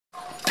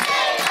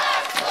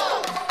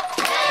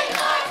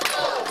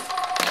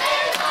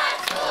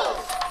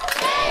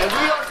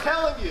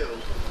telling you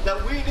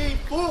that we need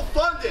full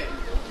funding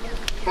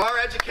for our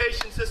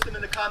education system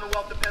in the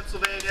Commonwealth of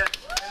Pennsylvania and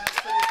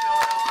the city of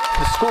Philadelphia.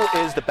 The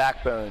school is the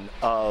backbone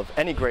of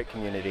any great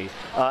community,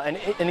 and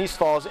in East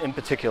Falls in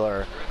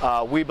particular,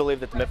 we believe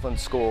that the Mifflin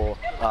School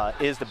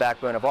is the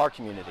backbone of our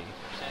community.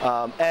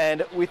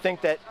 And we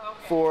think that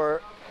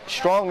for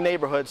strong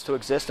neighborhoods to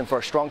exist and for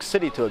a strong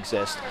city to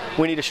exist,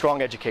 we need a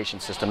strong education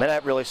system, and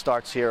that really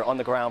starts here on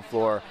the ground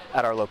floor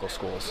at our local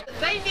schools.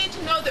 They need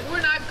to know that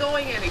we're not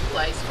going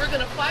anyplace. We're going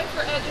to fight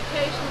for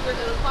education, we're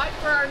going to fight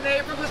for our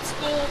neighborhood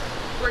school.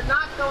 We're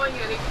not going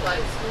anyplace.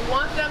 We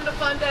want them to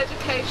fund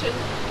education.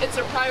 It's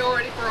a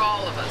priority for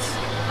all of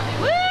us.